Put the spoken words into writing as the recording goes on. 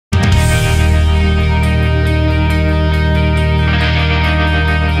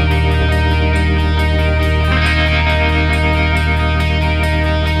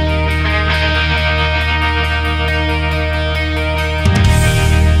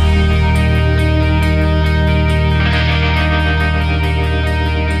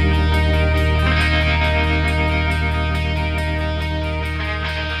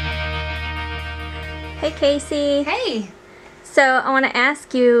So I want to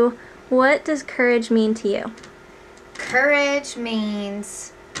ask you, what does courage mean to you? Courage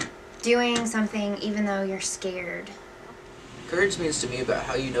means doing something even though you're scared. Courage means to me about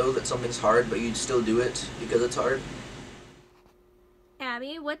how you know that something's hard, but you still do it because it's hard.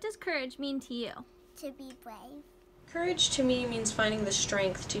 Abby, what does courage mean to you? To be brave. Courage to me means finding the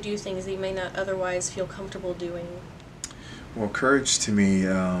strength to do things that you may not otherwise feel comfortable doing. Well, courage to me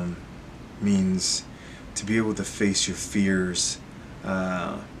means to be able to face your fears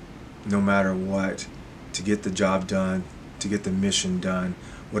no matter what, to get the job done, to get the mission done,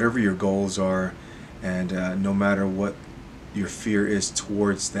 whatever your goals are, and no matter what your fear is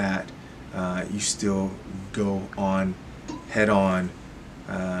towards that, you still go on head on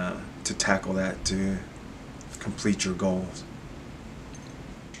to tackle that, to complete your goals.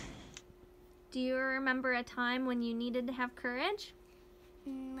 Do you remember a time when you needed to have courage?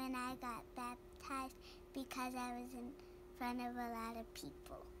 When I got baptized because I was in front of a lot of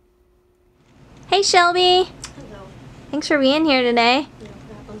people. Hey Shelby, Hello. thanks for being here today. No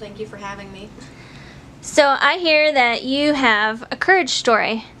problem. Thank you for having me. So I hear that you have a courage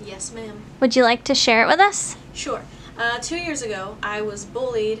story. Yes, ma'am. Would you like to share it with us? Sure. 2 years ago, I was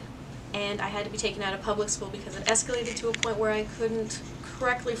bullied and I had to be taken out of public school because it escalated to a point where I couldn't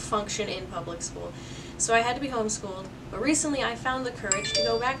correctly function in public school. So I had to be homeschooled, but recently I found the courage to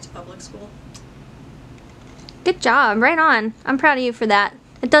go back to public school. Good job, right on. I'm proud of you for that.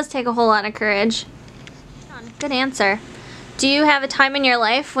 It does take a whole lot of courage. Good answer. Do you have a time in your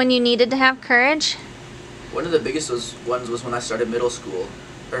life when you needed to have courage? One of the biggest ones was when I started middle school,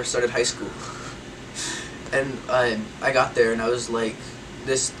 or started high school. And I got there and I was like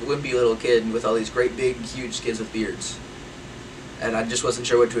this wimpy little kid with all these great big huge kids with beards. And I just wasn't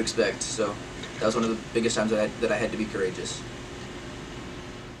sure what to expect, so that was one of the biggest times that I had to be courageous.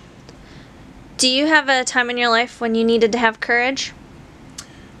 Do you have a time in your life when you needed to have courage?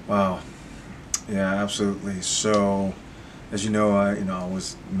 Wow. Yeah, absolutely. So, as you know, I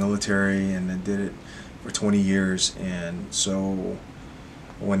was military and I did it for 20 years, and so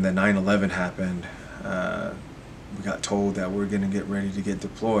when the 9/11 happened, we got told that we're going to get ready to get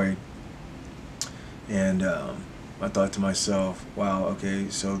deployed, and I thought to myself, wow, okay,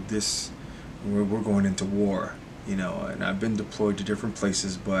 so we're going into war, and I've been deployed to different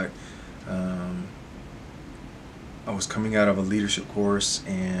places, but I was coming out of a leadership course,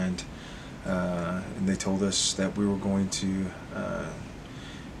 and they told us that we were going to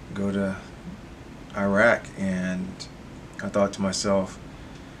go to Iraq, and I thought to myself,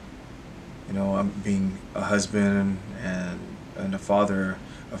 I'm being a husband and a father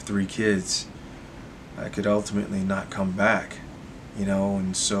of 3 kids, I could ultimately not come back,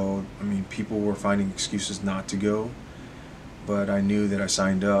 and so, people were finding excuses not to go, but I knew that I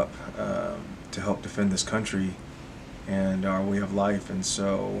signed up to help defend this country and our way of life, and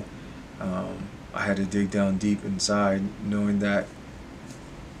so I had to dig down deep inside, knowing that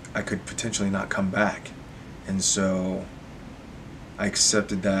I could potentially not come back, and so I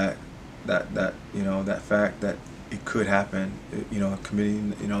accepted that fact that it could happen.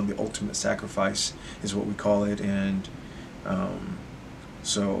 Committing the ultimate sacrifice is what we call it, and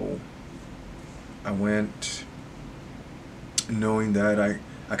so I went knowing that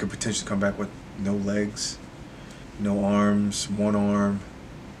I could potentially come back with no legs, no arms, 1 arm,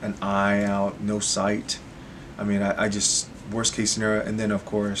 an eye out, no sight. I just, worst case scenario, and then of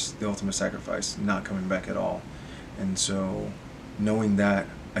course the ultimate sacrifice, not coming back at all. And so knowing that,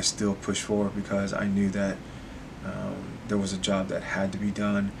 I still pushed forward because I knew that there was a job that had to be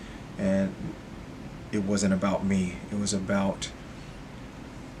done, and it wasn't about me, it was about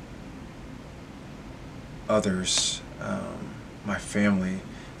others, my family,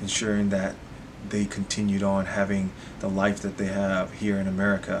 ensuring that they continued on having the life that they have here in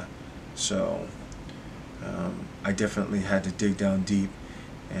America. So I definitely had to dig down deep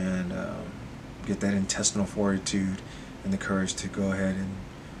and get that intestinal fortitude and the courage to go ahead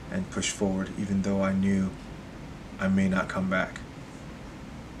and push forward, even though I knew I may not come back.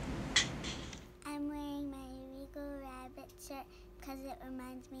 I'm wearing my Regal Rabbit shirt because it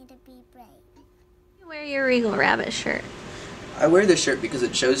reminds me to be brave. You wear your Regal Rabbit shirt. I wear this shirt because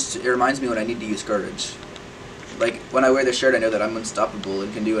it reminds me when I need to use courage. Like, when I wear this shirt, I know that I'm unstoppable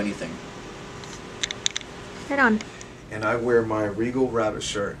and can do anything. Right on. And I wear my Regal Rabbit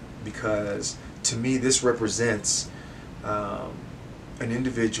shirt because to me this represents an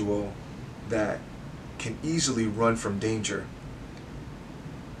individual that can easily run from danger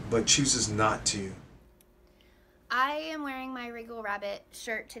but chooses not to. I am wearing my Regal Rabbit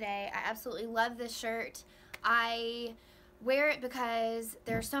shirt today. I absolutely love this shirt. I wear it because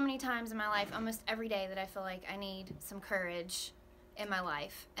there are so many times in my life, almost every day, that I feel like I need some courage in my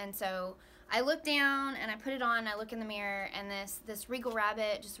life. And so I look down and I put it on, I look in the mirror, and this regal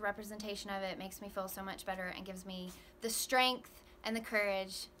rabbit, just a representation of it, makes me feel so much better and gives me the strength and the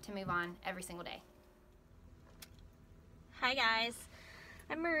courage to move on every single day. Hi guys,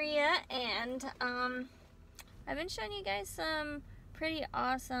 I'm Maria, and I've been showing you guys some pretty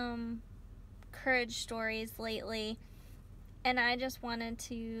awesome courage stories lately, and I just wanted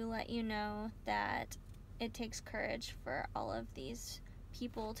to let you know that it takes courage for all of these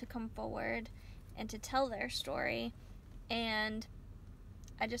people to come forward and to tell their story, and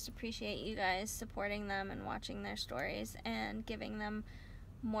I just appreciate you guys supporting them and watching their stories and giving them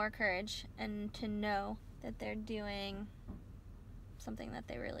more courage and to know that they're doing something that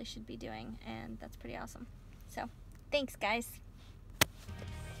they really should be doing, and that's pretty awesome. So, thanks guys.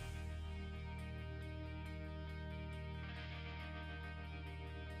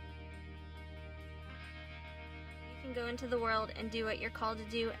 You can go into the world and do what you're called to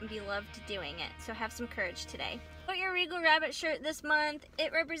do and be loved doing it. So have some courage today. Put your Regal Rabbit shirt this month.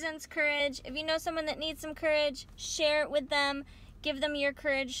 It represents courage. If you know someone that needs some courage, share it with them. Give them your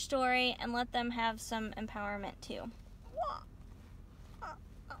courage story and let them have some empowerment too.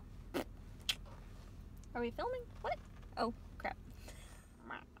 Are we filming? What? Oh, crap.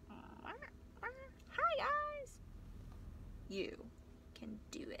 Hi, guys. You can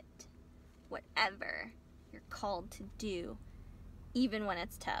do it. Whatever you're called to do, even when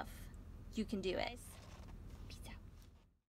it's tough, you can do it.